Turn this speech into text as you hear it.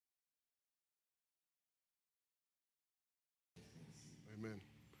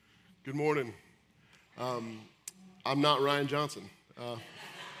Good morning. I'm not Ryan Johnson.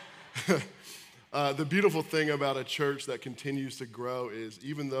 The beautiful thing about a church that continues to grow is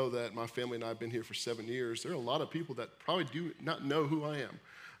even though that my family and I have been here for 7 years, there are a lot of people that probably do not know who I am.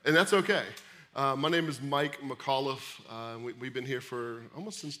 And that's okay. My name is Mike McAuliffe. We've been here for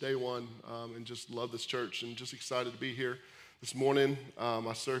almost since day one and just love this church and just excited to be here this morning.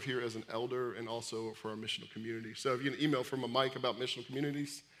 I serve here as an elder and also for our missional community. So if you get an email from a Mike about missional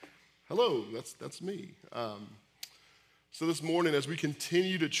communities, hello, that's me. So this morning, as we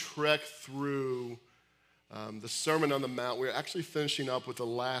continue to trek through the Sermon on the Mount, we're actually finishing up with the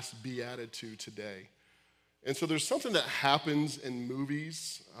last beatitude today. And so there's something that happens in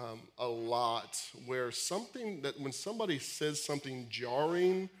movies a lot where something that when somebody says something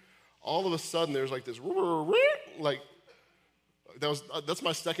jarring, all of a sudden there's like this, like, that's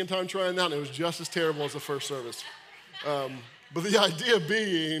my second time trying that, and it was just as terrible as the first service. But the idea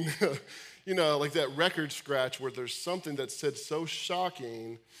being, like that record scratch where there's something that's said so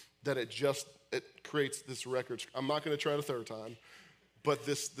shocking that it creates this record. I'm not going to try it a third time, but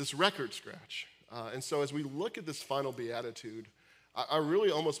this record scratch. And so as we look at this final beatitude, I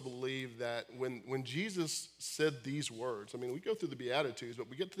really almost believe that when Jesus said these words, we go through the beatitudes, but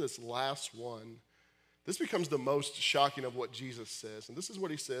we get to this last one, this becomes the most shocking of what Jesus says. And this is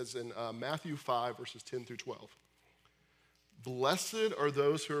what he says in Matthew 5, verses 10 through 12. Blessed are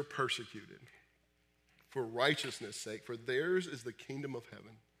those who are persecuted for righteousness' sake, for theirs is the kingdom of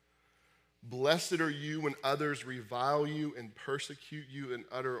heaven. Blessed are you when others revile you and persecute you and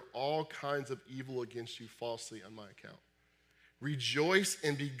utter all kinds of evil against you falsely on my account. Rejoice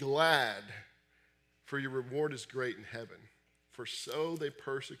and be glad, for your reward is great in heaven. For so they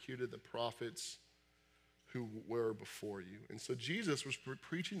persecuted the prophets who were before you. And so Jesus was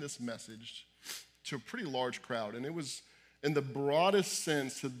preaching this message to a pretty large crowd, and it was in the broadest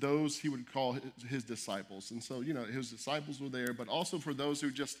sense to those he would call his disciples. And so, his disciples were there, but also for those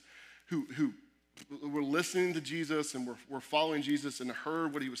who were listening to Jesus and were following Jesus and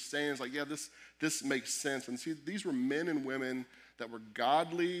heard what he was saying. It's like, yeah, this makes sense. And see, these were men and women that were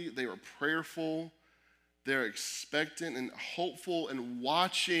godly, they were prayerful, they're expectant and hopeful and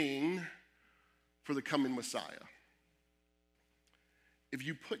watching for the coming Messiah. If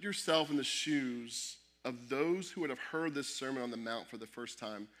you put yourself in the shoes of those who would have heard this Sermon on the Mount for the first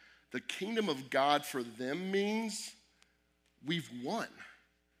time, the kingdom of God for them means we've won.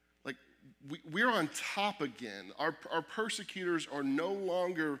 Like, we're on top again. Our persecutors are no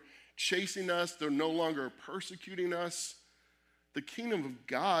longer chasing us. They're no longer persecuting us. The kingdom of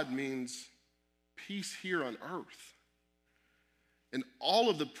God means peace here on earth. And all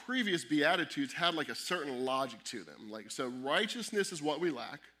of the previous Beatitudes had like a certain logic to them. Like, so righteousness is what we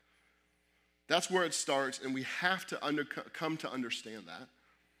lack. That's where it starts, and we have to come to understand that,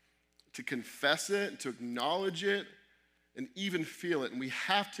 to confess it, to acknowledge it, and even feel it. And we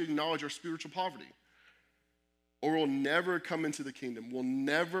have to acknowledge our spiritual poverty, or we'll never come into the kingdom. We'll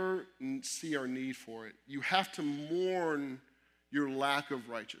never see our need for it. You have to mourn your lack of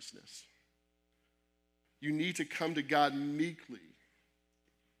righteousness. You need to come to God meekly.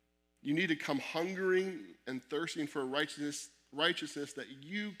 You need to come hungering and thirsting for righteousness that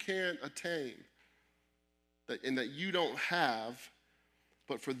you can't attain, and that you don't have.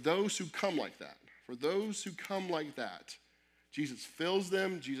 But for those who come like that, Jesus fills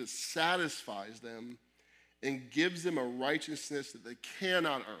them, Jesus satisfies them, and gives them a righteousness that they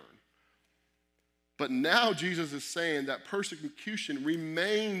cannot earn. But now Jesus is saying that persecution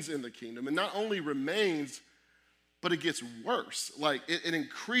remains in the kingdom, and not only remains, but it gets worse. Like it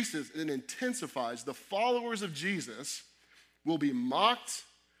increases, it intensifies. The followers of Jesus will be mocked,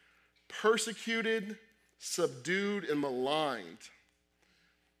 persecuted, subdued, and maligned.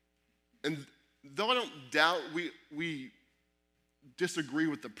 And though I don't doubt we disagree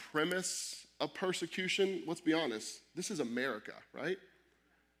with the premise of persecution, let's be honest, this is America, right?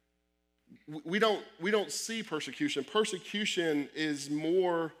 We don't see persecution. Persecution is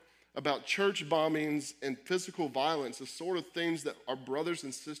more about church bombings and physical violence, the sort of things that our brothers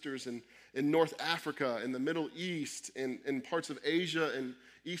and sisters in North Africa, in the Middle East, in parts of Asia and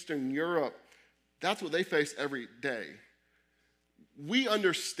Eastern Europe, that's what they face every day. We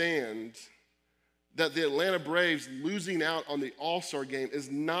understand that the Atlanta Braves losing out on the All-Star game is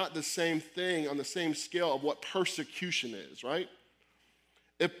not the same thing on the same scale of what persecution is, right?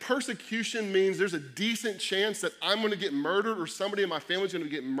 If persecution means there's a decent chance that I'm going to get murdered or somebody in my family is going to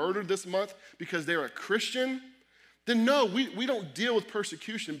get murdered this month because they're a Christian, then no, we don't deal with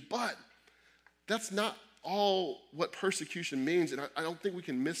persecution. But that's not all what persecution means, and I don't think we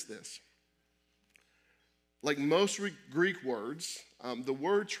can miss this. Like most Greek words, the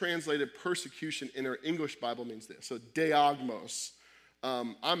word translated persecution in our English Bible means this. So diagmos.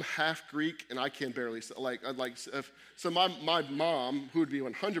 I'm half Greek and I can barely say, my mom, who would be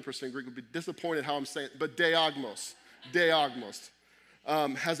 100% Greek, would be disappointed how I'm saying it, but diagmos,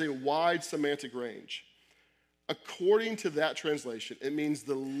 has a wide semantic range. According to that translation, it means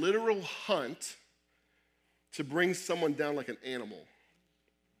the literal hunt to bring someone down like an animal,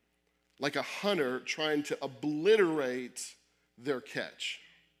 like a hunter trying to obliterate their catch.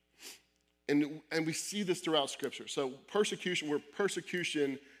 And we see this throughout Scripture. So persecution, where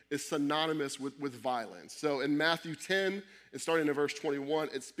persecution is synonymous with violence. So in Matthew 10, and starting in verse 21,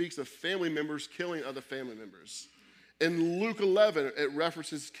 it speaks of family members killing other family members. In Luke 11, it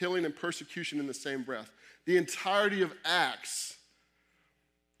references killing and persecution in the same breath. The entirety of Acts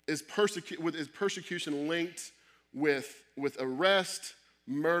is persecution linked with arrest,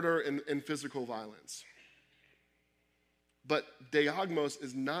 murder, and physical violence. But diagmos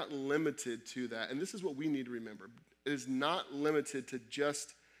is not limited to that. And this is what we need to remember. It is not limited to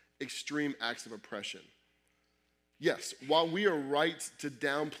just extreme acts of oppression. Yes, while we are right to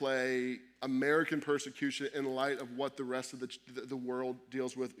downplay American persecution in light of what the rest of the world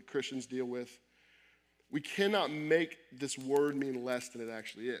deals with, Christians deal with, we cannot make this word mean less than it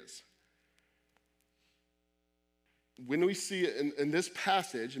actually is. When we see it in this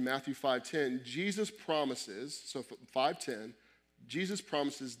passage, in Matthew 5:10, Jesus promises, so 5:10, Jesus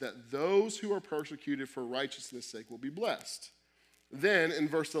promises that those who are persecuted for righteousness' sake will be blessed. Then in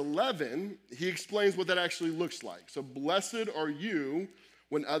verse 11, he explains what that actually looks like. So blessed are you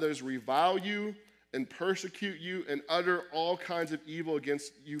when others revile you and persecute you and utter all kinds of evil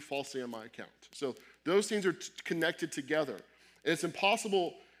against you falsely on my account. So those things are connected together. And it's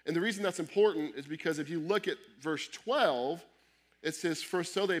impossible, and the reason that's important is because if you look at verse 12, it says, "For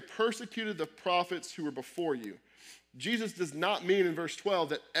so they persecuted the prophets who were before you." Jesus does not mean in verse 12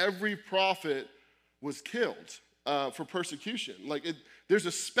 that every prophet was killed for persecution. There's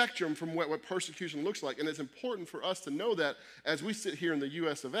a spectrum from what persecution looks like, and it's important for us to know that as we sit here in the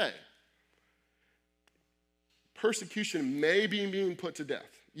US of A. Persecution may be being put to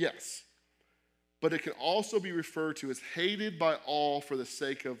death, yes, but it can also be referred to as hated by all for the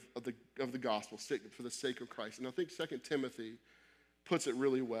sake of the gospel, for the sake of Christ. And I think 2 Timothy puts it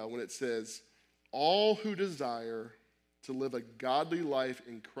really well when it says, all who desire to live a godly life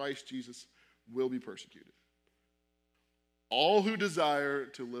in Christ Jesus will be persecuted. All who desire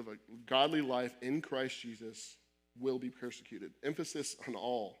to live a godly life in Christ Jesus will be persecuted. Emphasis on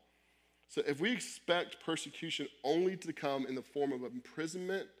all. So if we expect persecution only to come in the form of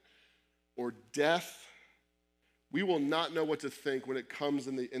imprisonment or death, we will not know what to think when it comes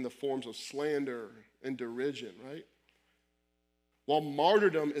in the forms of slander and derision, right? While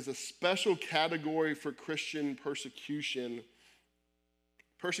martyrdom is a special category for Christian persecution,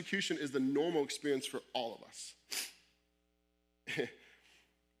 persecution is the normal experience for all of us.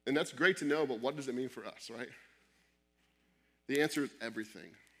 And that's great to know, but what does it mean for us, right? The answer is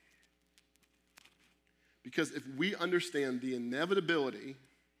everything. Because if we understand the inevitability,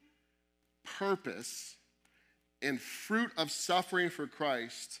 purpose, and fruit of suffering for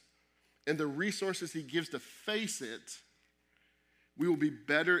Christ and the resources he gives to face it, we will be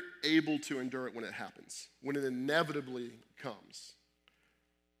better able to endure it when it happens, when it inevitably comes.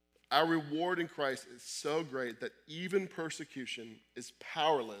 Our reward in Christ is so great that even persecution is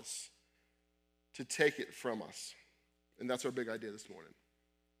powerless to take it from us. And that's our big idea this morning.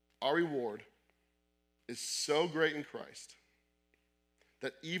 Our reward is so great in Christ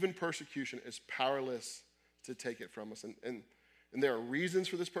that even persecution is powerless to take it from us. And there are reasons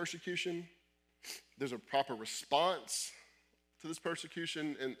for this persecution. There's a proper response to this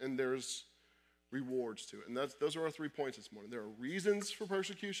persecution, and there's rewards to it. And those are our 3 points this morning. There are reasons for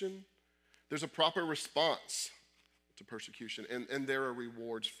persecution. There's a proper response to persecution, and there are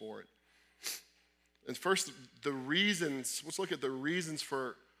rewards for it. And first, the reasons. Let's look at the reasons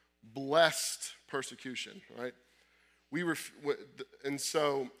for blessed persecution, right? And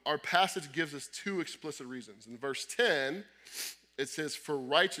so our passage gives us 2 explicit reasons. In verse 10, it says, for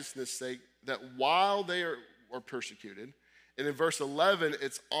righteousness' sake, that while they are persecuted. And in verse 11,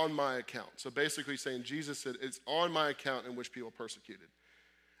 it's on my account. So basically saying, Jesus said, it's on my account in which people are persecuted.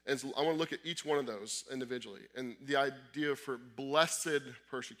 And so I want to look at each one of those individually. And the idea for blessed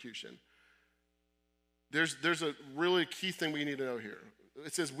persecution. There's a really key thing we need to know here.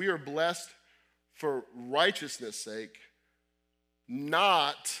 It says we are blessed for righteousness' sake,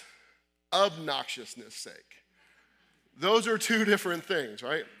 not obnoxiousness' sake. Those are 2 different things,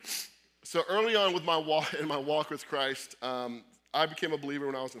 right? So early on with my walk with Christ, I became a believer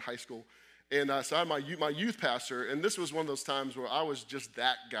when I was in high school. And so I had my youth pastor, and this was one of those times where I was just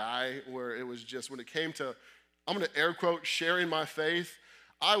that guy, where it was just, when it came to, I'm going to air quote, sharing my faith,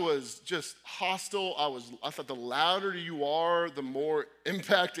 I was just hostile. I thought the louder you are, the more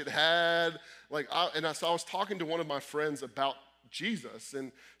impact it had. So I was talking to one of my friends about Jesus,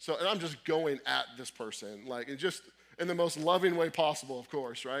 and I'm just going at this person, and just in the most loving way possible, of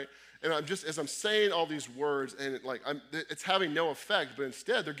course, right? And as I'm saying all these words, and it's having no effect, but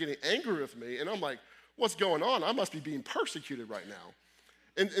instead they're getting angry with me, and I'm like, what's going on? I must be being persecuted right now.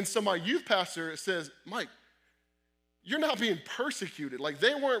 And so my youth pastor says, Mike, you're not being persecuted.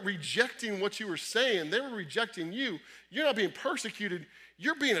 They weren't rejecting what you were saying. They were rejecting you. You're not being persecuted.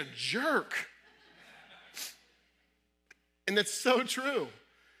 You're being a jerk. And it's so true.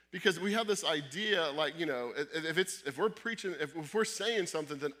 Because we have this idea, if we're preaching, if we're saying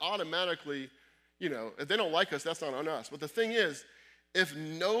something, then automatically, if they don't like us, that's not on us. But the thing is, if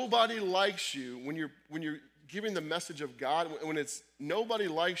nobody likes you, when you're giving the message of God, when it's nobody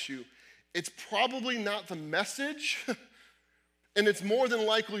likes you, it's probably not the message, and it's more than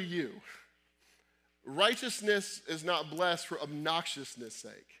likely you. Righteousness is not blessed for obnoxiousness'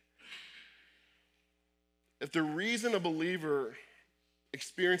 sake. If the reason a believer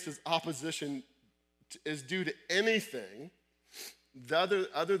experiences opposition is due to anything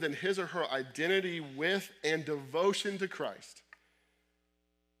other than his or her identity with and devotion to Christ,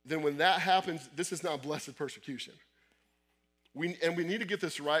 then when that happens, this is not blessed persecution. We need to get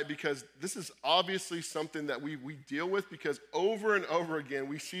this right, because this is obviously something that we deal with, because over and over again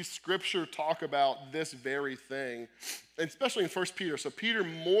we see Scripture talk about this very thing, and especially in 1 Peter. So Peter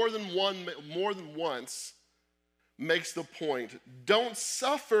more than once makes the point, don't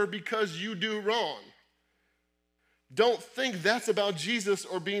suffer because you do wrong. Don't think that's about Jesus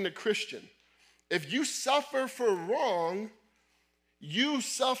or being a Christian. If you suffer for wrong, you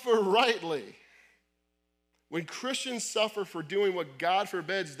suffer rightly. When Christians suffer for doing what God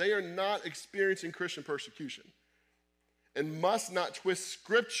forbids, they are not experiencing Christian persecution, and must not twist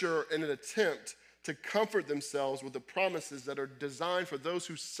Scripture in an attempt to comfort themselves with the promises that are designed for those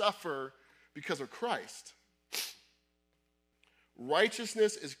who suffer because of Christ.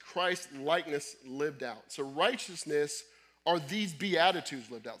 Righteousness is Christ's likeness lived out. So righteousness are these Beatitudes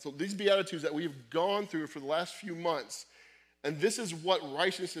lived out. So these Beatitudes that we've gone through for the last few months, and this is what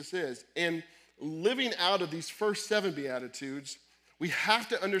righteousness is. And living out of these first 7 Beatitudes, we have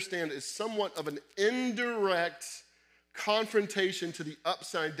to understand is somewhat of an indirect confrontation to the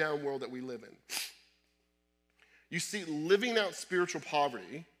upside down world that we live in. You see, living out spiritual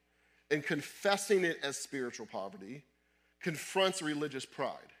poverty and confessing it as spiritual poverty confronts religious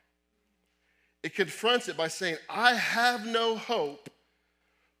pride. It confronts it by saying, I have no hope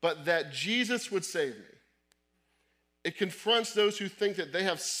but that Jesus would save me. It confronts those who think that they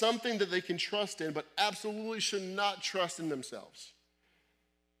have something that they can trust in, but absolutely should not trust in themselves.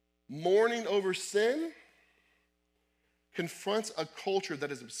 Mourning over sin confronts a culture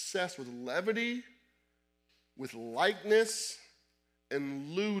that is obsessed with levity, with likeness,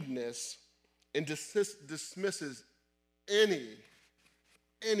 and lewdness, and dismisses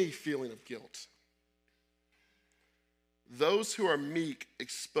any feeling of guilt. Those who are meek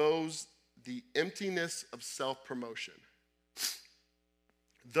expose the emptiness of self-promotion.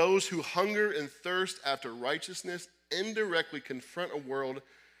 Those who hunger and thirst after righteousness indirectly confront a world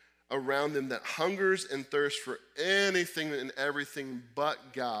around them that hungers and thirsts for anything and everything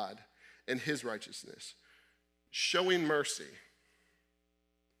but God and His righteousness. Showing mercy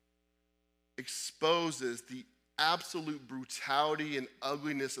exposes the absolute brutality and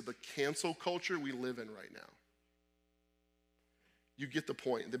ugliness of the cancel culture we live in right now. You get the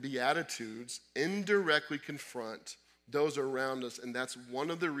point. The Beatitudes indirectly confront those around us, and that's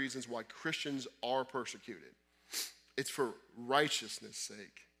one of the reasons why Christians are persecuted. It's for righteousness'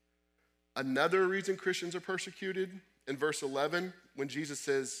 sake. Another reason Christians are persecuted, in verse 11, when Jesus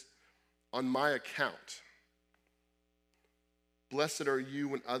says, on my account, blessed are you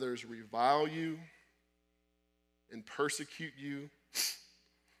when others revile you and persecute you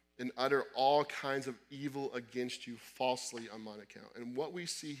and utter all kinds of evil against you falsely on mine account. And what we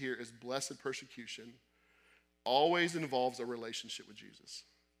see here is blessed persecution always involves a relationship with Jesus.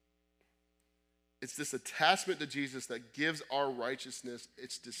 It's this attachment to Jesus that gives our righteousness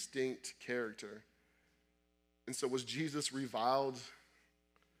its distinct character. And so was Jesus reviled,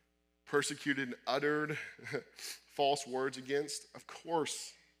 persecuted, and uttered false words against? Of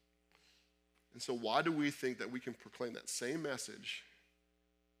course. And so why do we think that we can proclaim that same message,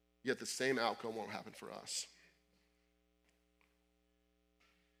 yet the same outcome won't happen for us?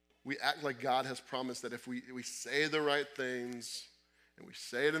 We act like God has promised that if we say the right things and we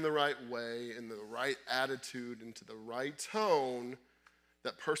say it in the right way, in the right attitude, into the right tone,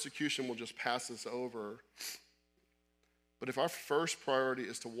 that persecution will just pass us over. But if our first priority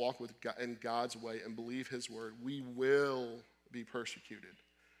is to walk with God, in God's way and believe his word, we will be persecuted.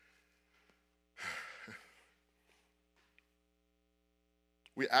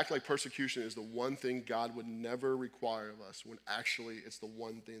 We act like persecution is the one thing God would never require of us, when actually it's the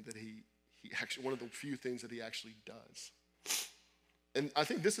one thing that he actually, one of the few things that he actually does. And I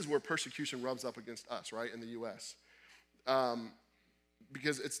think this is where persecution rubs up against us, right, in the U.S.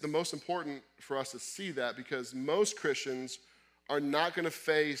 Because it's the most important for us to see that, because most Christians are not going to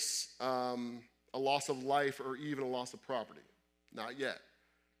face a loss of life or even a loss of property. Not yet.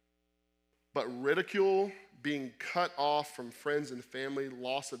 But ridicule, being cut off from friends and family,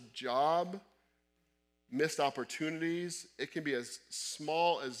 loss of job, missed opportunities, it can be as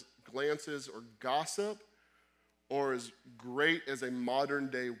small as glances or gossip, or as great as a modern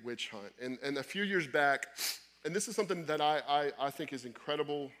day witch hunt. And a few years back, and this is something that I think is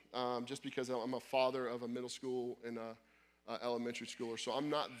incredible, just because I'm a father of a middle school and a elementary schooler, so I'm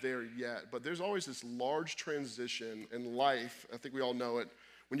not there yet. But there's always this large transition in life. I think we all know it,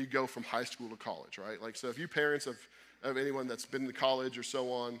 when you go from high school to college, right? Like, so if you parents of anyone that's been to college or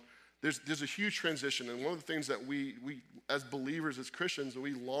so on, there's a huge transition. And one of the things that we as believers, as Christians,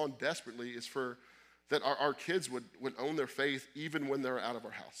 we long desperately is for that our kids would own their faith even when they're out of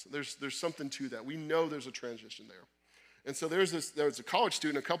our house. There's something to that. We know there's a transition there. And so there was a college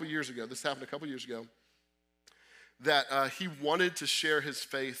student a couple years ago, this happened a couple years ago, that he wanted to share his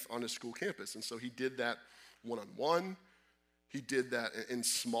faith on his school campus. And so he did that one-on-one. He did that in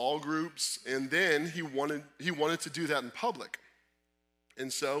small groups. And then he wanted to do that in public.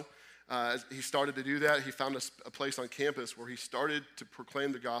 And so he started to do that. He found a place on campus where he started to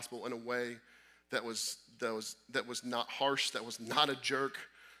proclaim the gospel in a way that was not harsh, that was not a jerk.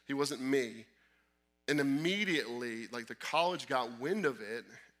 He wasn't me. And immediately, like, the college got wind of it,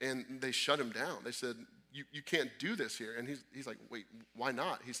 and they shut him down. They said, you can't do this here. And he's like, wait, why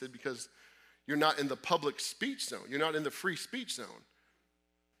not? He said, because you're not in the public speech zone. You're not in the free speech zone.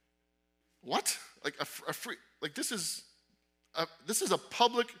 What? Like a free, like this is a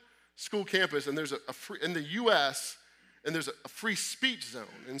public school campus, and there's a free, in the U.S., and there's a free speech zone.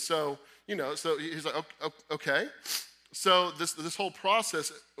 And so, so he's like, okay. So this whole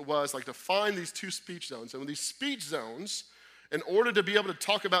process was like to find these two speech zones. And with these speech zones, in order to be able to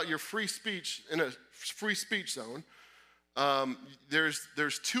talk about your free speech in a free speech zone,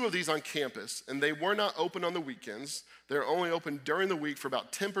 there's two of these on campus, and they were not open on the weekends. They're only open during the week for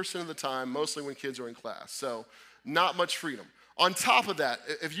about 10% of the time, mostly when kids are in class. So not much freedom. On top of that,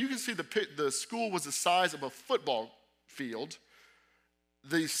 if you can see, the school was the size of a football field.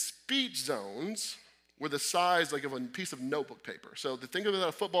 The speech zones were the size like of a piece of notebook paper. So to think of it as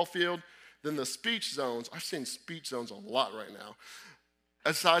a football field, then the speech zones, I've seen speech zones a lot right now,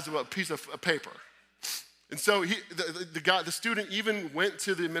 the size of a piece of paper. And so the student even went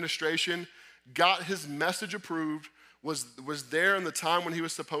to the administration, got his message approved, was there in the time when he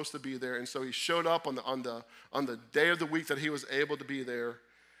was supposed to be there, and so he showed up on the day of the week that he was able to be there,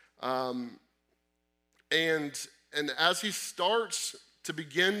 and as he starts to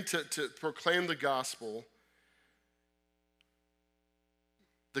begin to proclaim the gospel,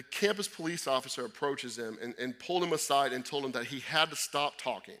 the campus police officer approaches him and pulled him aside and told him that he had to stop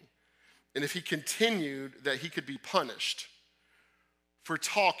talking. And if he continued, that he could be punished for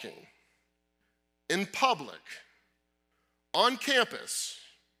talking in public, on campus,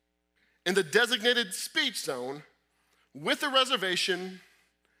 in the designated speech zone, with a reservation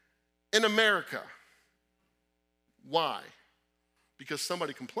in America. Why? Because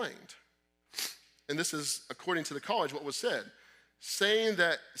somebody complained. And this is, according to the college, what was said. Saying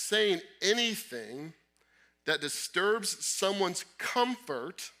anything that disturbs someone's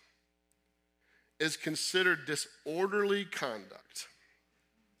comfort is considered disorderly conduct.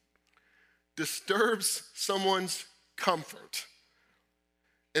 Disturbs someone's comfort.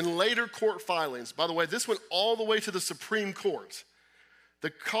 In later court filings, by the way, this went all the way to the Supreme Court. The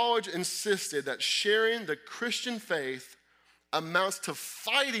college insisted that sharing the Christian faith amounts to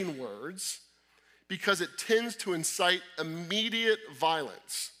fighting words because it tends to incite immediate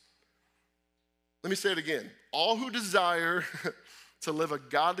violence. Let me say it again. All who desire to live a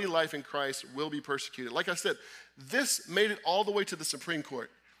godly life in Christ will be persecuted. Like I said, this made it all the way to the Supreme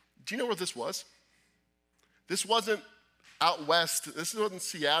Court. Do you know where this was? This wasn't out west. This wasn't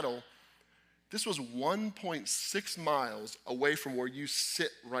Seattle. This was 1.6 miles away from where you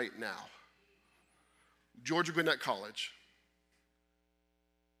sit right now. Georgia Gwinnett College.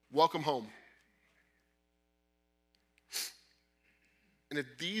 Welcome home. And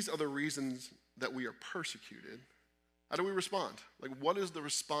if these are the reasons that we are persecuted, how do we respond? Like, what is the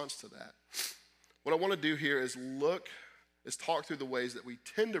response to that? What I want to do here is talk through the ways that we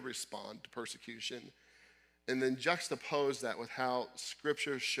tend to respond to persecution, and then juxtapose that with how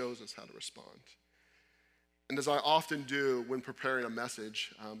Scripture shows us how to respond. And as I often do when preparing a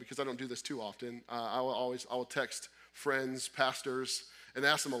message, because I don't do this too often, I will text friends, pastors, and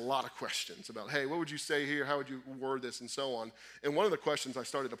ask them a lot of questions about, hey, what would you say here? How would you word this? And so on. And one of the questions I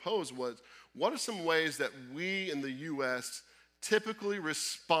started to pose was, what are some ways that we in the U.S. typically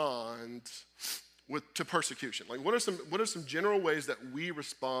respond to persecution? Like, what are some general ways that we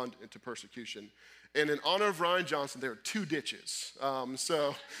respond to persecution? And in honor of Ryan Johnson, there are two ditches.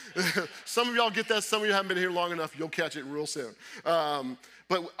 So some of y'all get that. Some of you haven't been here long enough. You'll catch it real soon.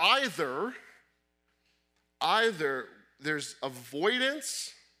 But either there's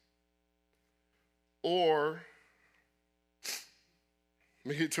avoidance, or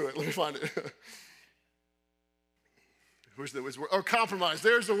let me get to it. Let me find it. Where's the word? Oh, compromise.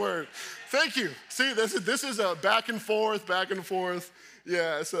 There's the word. Thank you. See, this is a back and forth.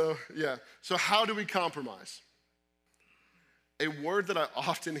 Yeah. So how do we compromise? A word that I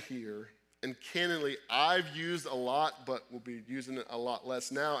often hear, and candidly I've used a lot, but will be using it a lot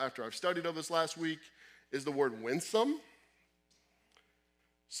less now after I've studied over this last week, is the word winsome.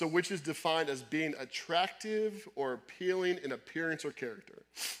 So which is defined as being attractive or appealing in appearance or character.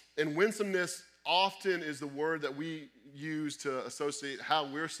 And winsomeness often is the word that we use to associate how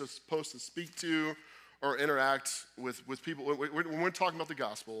we're supposed to speak to or interact with people. When we're talking about the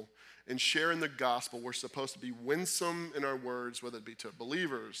gospel and sharing the gospel, we're supposed to be winsome in our words, whether it be to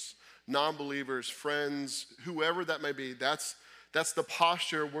believers, non-believers, friends, whoever that may be. That's the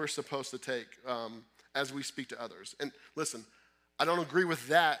posture we're supposed to take as we speak to others. And listen, I don't agree with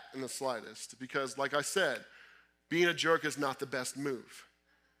that in the slightest, because like I said, being a jerk is not the best move.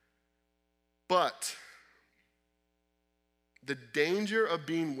 But the danger of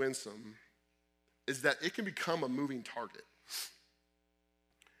being winsome is that it can become a moving target,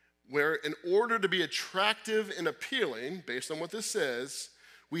 where in order to be attractive and appealing, based on what this says,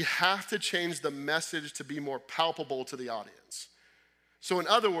 we have to change the message to be more palpable to the audience. So in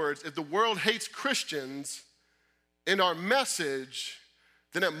other words, if the world hates Christians in our message,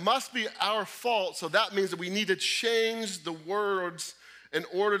 then it must be our fault. So that means that we need to change the words in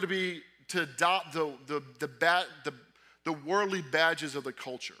order to adopt the worldly badges of the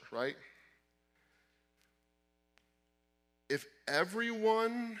culture, right? If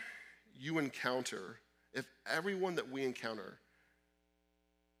everyone that we encounter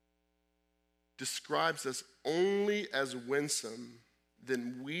describes us only as winsome,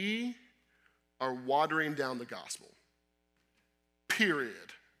 then we are watering down the gospel.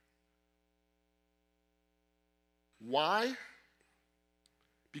 Period. Why?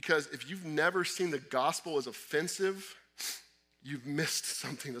 Because if you've never seen the gospel as offensive, you've missed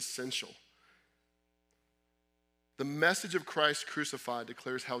something essential. The message of Christ crucified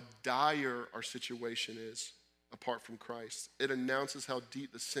declares how dire our situation is apart from Christ. It announces how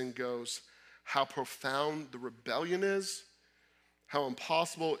deep the sin goes, how profound the rebellion is, how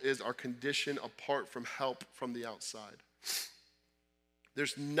impossible is our condition apart from help from the outside.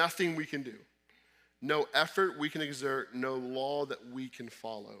 There's nothing we can do, no effort we can exert, no law that we can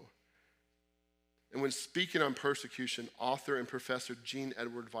follow. And when speaking on persecution, author and professor Gene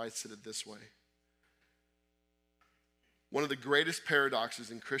Edward Weiss said it this way: one of the greatest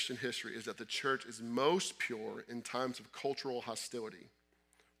paradoxes in Christian history is that the church is most pure in times of cultural hostility,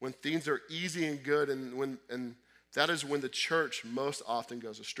 when things are easy and good, and that is when the church most often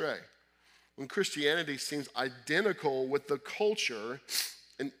goes astray. When Christianity seems identical with the culture,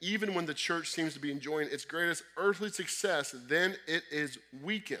 and even when the church seems to be enjoying its greatest earthly success, then it is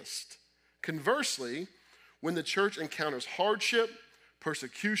weakest. Conversely, when the church encounters hardship,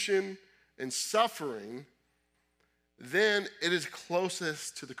 persecution, and suffering, then it is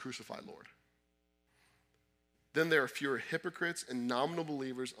closest to the crucified Lord. Then there are fewer hypocrites and nominal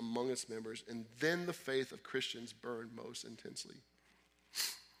believers among its members, and then the faith of Christians burn most intensely.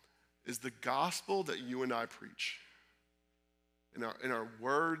 Is the gospel that you and I preach, in our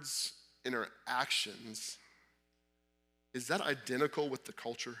words, in our actions, is that identical with the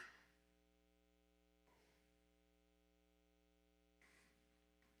culture?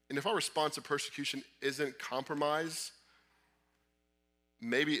 And if our response to persecution isn't compromise,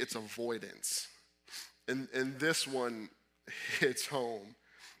 maybe it's avoidance. And this one hits home.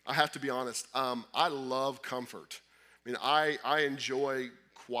 I have to be honest, I love comfort. I mean, I enjoy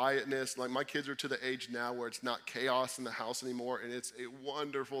quietness. Like, my kids are to the age now where it's not chaos in the house anymore, and it's a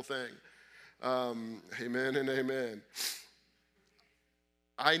wonderful thing. Amen and amen.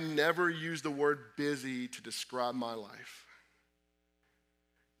 I never use the word busy to describe my life.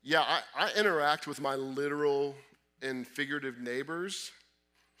 Yeah, I interact with my literal and figurative neighbors,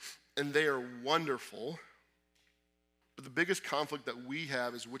 and they are wonderful. But the biggest conflict that we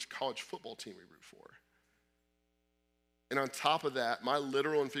have is which college football team we root for. And on top of that, my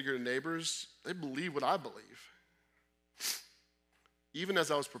literal and figurative neighbors, they believe what I believe. Even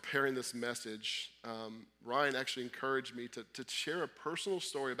as I was preparing this message, Ryan actually encouraged me to share a personal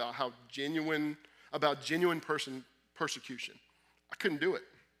story about genuine persecution. I couldn't do it.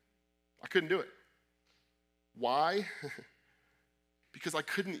 Why? Because I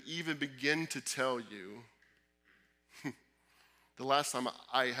couldn't even begin to tell you the last time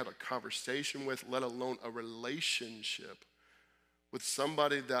I had a conversation with, let alone a relationship with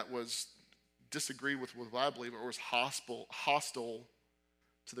somebody that was disagreed with what I believe or was hostile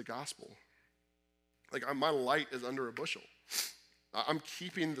to the gospel. Like my light is under a bushel. I'm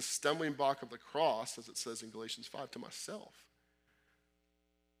keeping the stumbling block of the cross, as it says in Galatians 5, to myself.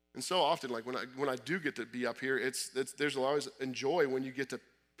 And so often, like when I do get to be up here, there's always enjoy when you get to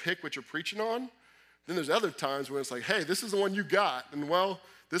pick what you're preaching on. Then there's other times when it's like, hey, this is the one you got. And well,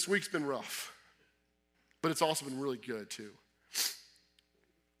 this week's been rough. But it's also been really good too.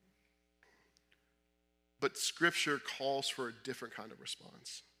 But Scripture calls for a different kind of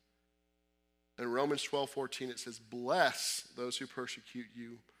response. In Romans 12:14, it says, bless those who persecute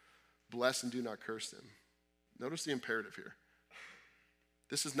you. Bless and do not curse them. Notice the imperative here.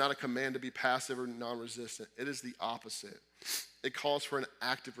 This is not a command to be passive or non-resistant. It is the opposite. It calls for an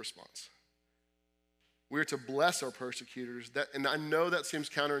active response. We are to bless our persecutors. And I know that seems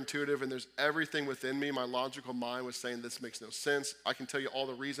counterintuitive, and there's everything within me. My logical mind was saying this makes no sense. I can tell you all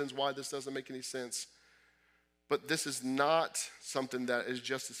the reasons why this doesn't make any sense. But this is not something that is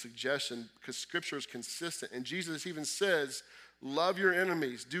just a suggestion, because Scripture is consistent. And Jesus even says, love your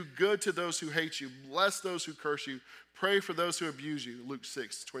enemies, do good to those who hate you, bless those who curse you, pray for those who abuse you, Luke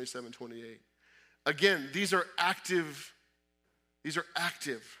 6:27-28. Again, these are active.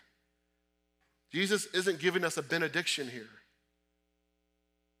 Jesus isn't giving us a benediction here.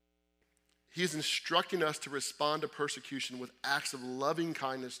 He is instructing us to respond to persecution with acts of loving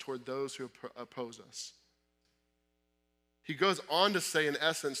kindness toward those who oppose us. He goes on to say, in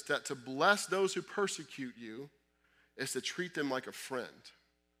essence, that to bless those who persecute you is to treat them like a friend.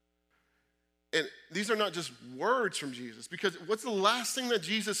 And these are not just words from Jesus, because what's the last thing that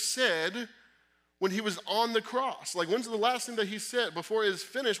Jesus said when he was on the cross? Like, when's the last thing that he said before it is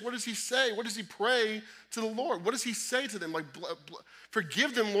finished? What does he say? What does he pray to the Lord? What does he say to them? Like,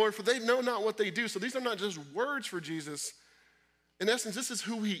 forgive them, Lord, for they know not what they do. So these are not just words for Jesus. In essence, this is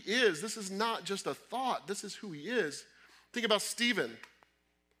who he is. This is not just a thought. This is who he is. Think about Stephen,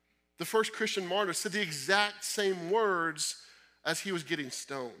 the first Christian martyr, said the exact same words as he was getting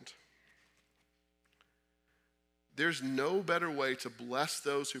stoned. There's no better way to bless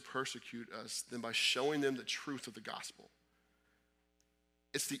those who persecute us than by showing them the truth of the gospel.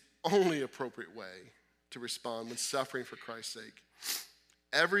 It's the only appropriate way to respond when suffering for Christ's sake.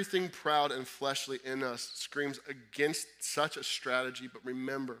 Everything proud and fleshly in us screams against such a strategy, but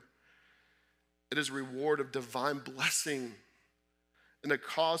remember, it is a reward of divine blessing and a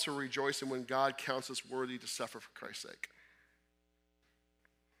cause for rejoicing when God counts us worthy to suffer for Christ's sake.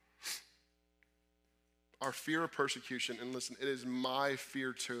 Our fear of persecution, and listen, it is my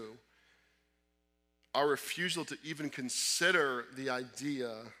fear too. Our refusal to even consider the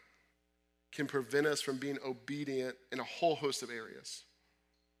idea can prevent us from being obedient in a whole host of areas.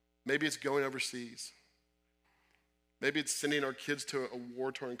 Maybe it's going overseas. Maybe it's sending our kids to a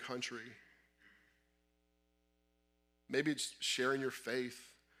war-torn country. Maybe it's sharing your faith.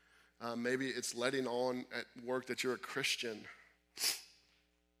 Maybe it's letting on at work that you're a Christian.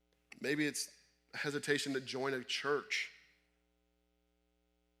 Maybe it's hesitation to join a church.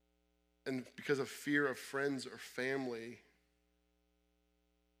 And because of fear of friends or family,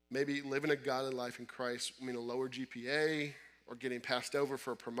 maybe living a godly life in Christ, a lower GPA or getting passed over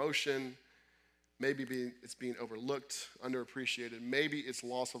for a promotion. Maybe it's being overlooked, underappreciated. Maybe it's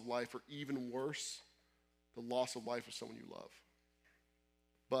loss of life, or even worse, the loss of life of someone you love.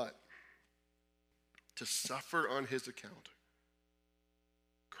 But to suffer on his account,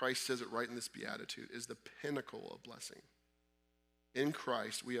 Christ says it right in this beatitude, is the pinnacle of blessing. In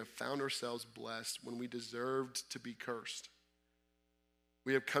Christ, we have found ourselves blessed when we deserved to be cursed.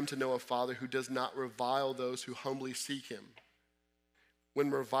 We have come to know a Father who does not revile those who humbly seek him. When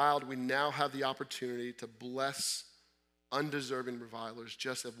reviled, we now have the opportunity to bless undeserving revilers,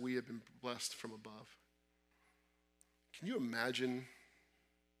 just as we have been blessed from above. Can you imagine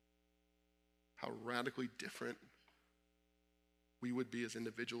how radically different we would be as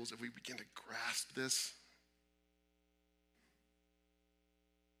individuals if we begin to grasp this?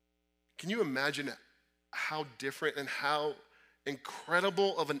 Can you imagine how different and how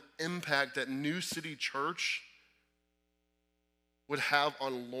incredible of an impact that New City Church would have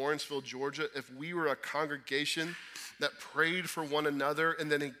on Lawrenceville, Georgia, if we were a congregation that prayed for one another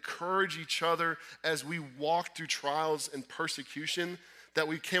and then encouraged each other as we walked through trials and persecution, that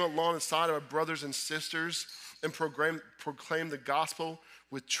we came alongside of our brothers and sisters and proclaimed the gospel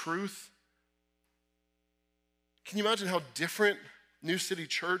with truth? Can you imagine how different New City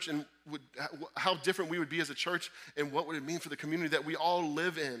Church and how different we would be as a church, and what would it mean for the community that we all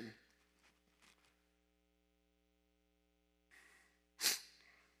live in?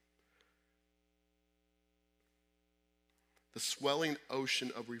 The swelling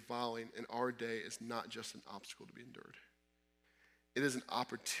ocean of reviling in our day is not just an obstacle to be endured. It is an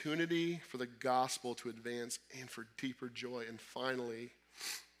opportunity for the gospel to advance and for deeper joy. And finally,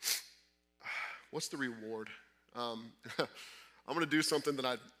 what's the reward? I'm going to do something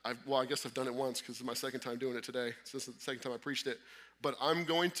that I guess I've done it once because it's my second time doing it today. So this is the second time I preached it. But I'm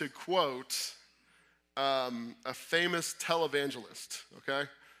going to quote a famous televangelist, okay?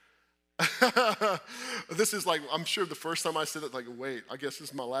 This is like, I'm sure the first time I said it, like, wait, I guess this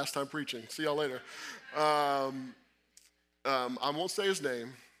is my last time preaching. See y'all later. I won't say his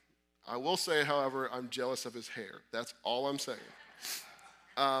name. I will say, however, I'm jealous of his hair. That's all I'm saying.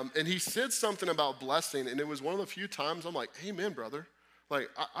 And he said something about blessing, and it was one of the few times I'm like, amen, brother. Like,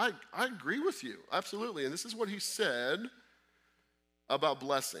 I agree with you, absolutely. And this is what he said about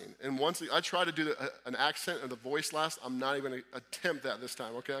blessing. And once I tried to do an accent of the voice last, I'm not even going to attempt that this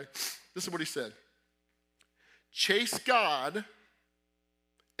time, okay? This is what he said. Chase God,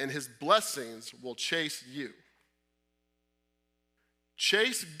 and his blessings will chase you.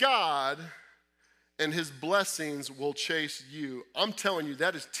 Chase God, and his blessings will chase you. I'm telling you,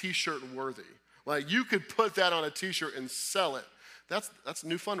 that is t-shirt worthy. Like, you could put that on a t-shirt and sell it. That's a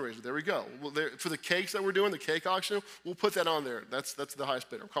new fundraiser. There we go. Well, for the cakes that we're doing, the cake auction, we'll put that on there. That's the highest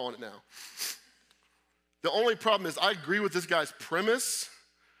bidder. I'm calling it now. The only problem is I agree with this guy's premise,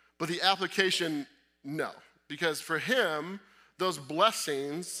 but the application, no. Because for him, those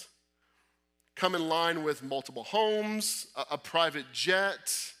blessings come in line with multiple homes, a private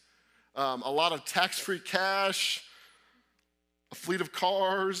jet, a lot of tax-free cash, a fleet of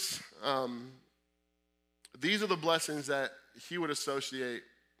cars. These are the blessings that he would associate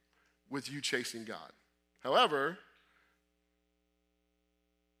with you chasing God. However,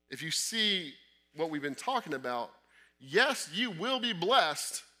 if you see what we've been talking about, yes, you will be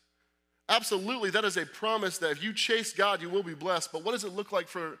blessed. Absolutely, that is a promise that if you chase God, you will be blessed. But what does it look like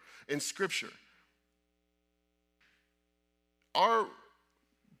in Scripture? Our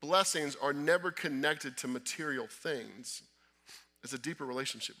blessings are never connected to material things. It's a deeper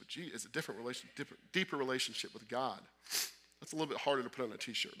relationship with Jesus. It's a deeper relationship with God. That's a little bit harder to put on a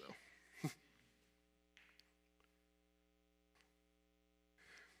t-shirt, though.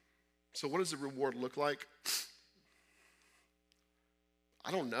 So what does the reward look like?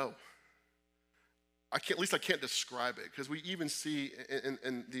 I don't know. I can't describe it, because we even see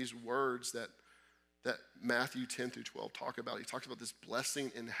in these words that Matthew 10 through 12 talk about. He talks about this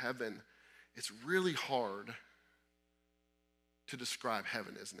blessing in heaven. It's really hard to describe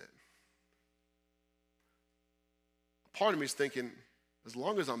heaven, isn't it? Part of me is thinking, as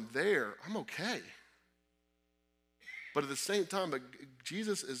long as I'm there, I'm okay. But at the same time,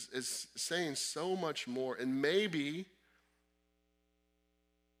 Jesus is saying so much more, and maybe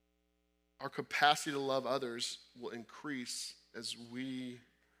our capacity to love others will increase as we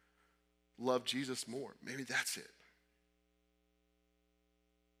love Jesus more. Maybe that's it.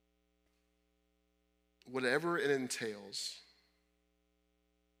 Whatever it entails,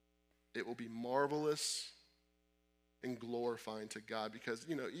 it will be marvelous and glorifying to God, because,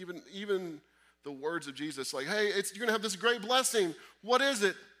 even the words of Jesus, like, hey, you're going to have this great blessing. What is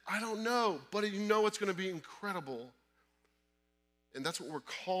it? I don't know, but you know it's going to be incredible. And that's what we're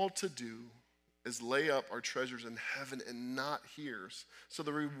called to do, is lay up our treasures in heaven and not here. So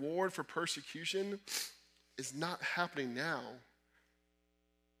the reward for persecution is not happening now.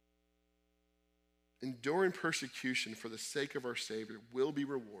 Enduring persecution for the sake of our Savior will be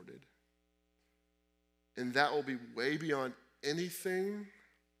rewarded. And that will be way beyond anything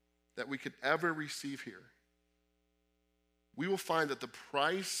that we could ever receive here. We will find that the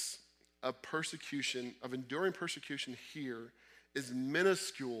price of persecution, of enduring persecution here, is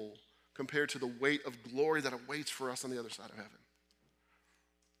minuscule compared to the weight of glory that awaits for us on the other side of heaven.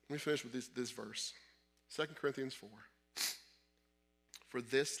 Let me finish with this verse. 2 Corinthians 4. For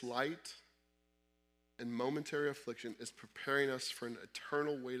this light and momentary affliction is preparing us for an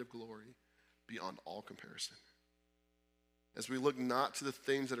eternal weight of glory beyond all comparison. As we look not to the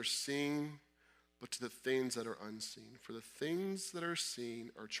things that are seen, but to the things that are unseen. For the things that are seen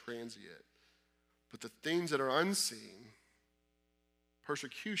are transient, but the things that are unseen,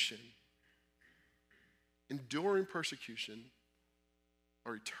 persecution, enduring persecution,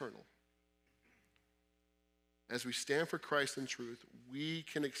 are eternal. As we stand for Christ in truth, we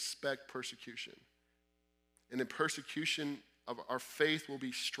can expect persecution. And in persecution of our faith will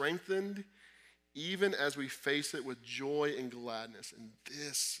be strengthened even as we face it with joy and gladness. And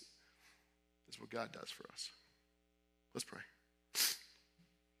this is what God does for us. Let's pray.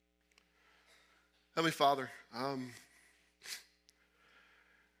 Heavenly Father,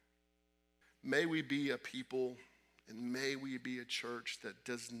 may we be a people and may we be a church that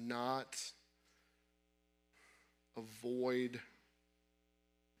does not avoid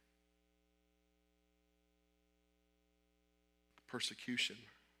persecution,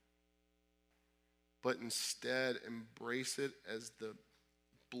 but instead embrace it as the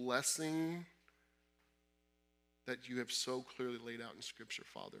blessing that you have so clearly laid out in Scripture,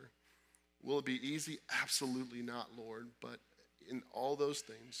 Father. Will it be easy? Absolutely not, Lord. But in all those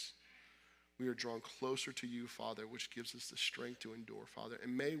things, we are drawn closer to you, Father, which gives us the strength to endure, Father.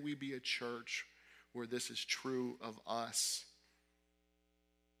 And may we be a church where this is true of us.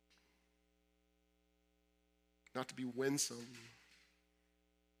 Not to be winsome,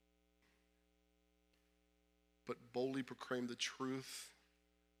 but boldly proclaim the truth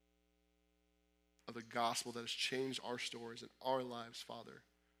of the gospel that has changed our stories and our lives, Father,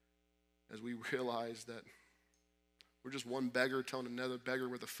 as we realize that we're just one beggar telling another beggar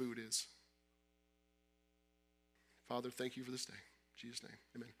where the food is. Father, thank you for this day. In Jesus' name,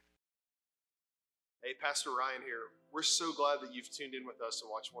 amen. Hey, Pastor Ryan here. We're so glad that you've tuned in with us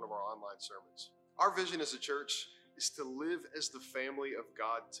and watched one of our online sermons. Our vision as a church is to live as the family of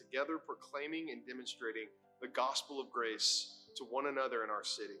God, together proclaiming and demonstrating the gospel of grace to one another in our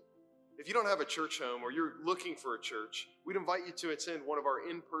city. If you don't have a church home or you're looking for a church, we'd invite you to attend one of our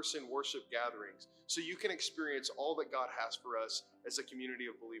in-person worship gatherings so you can experience all that God has for us as a community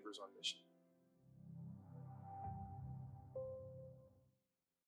of believers on mission.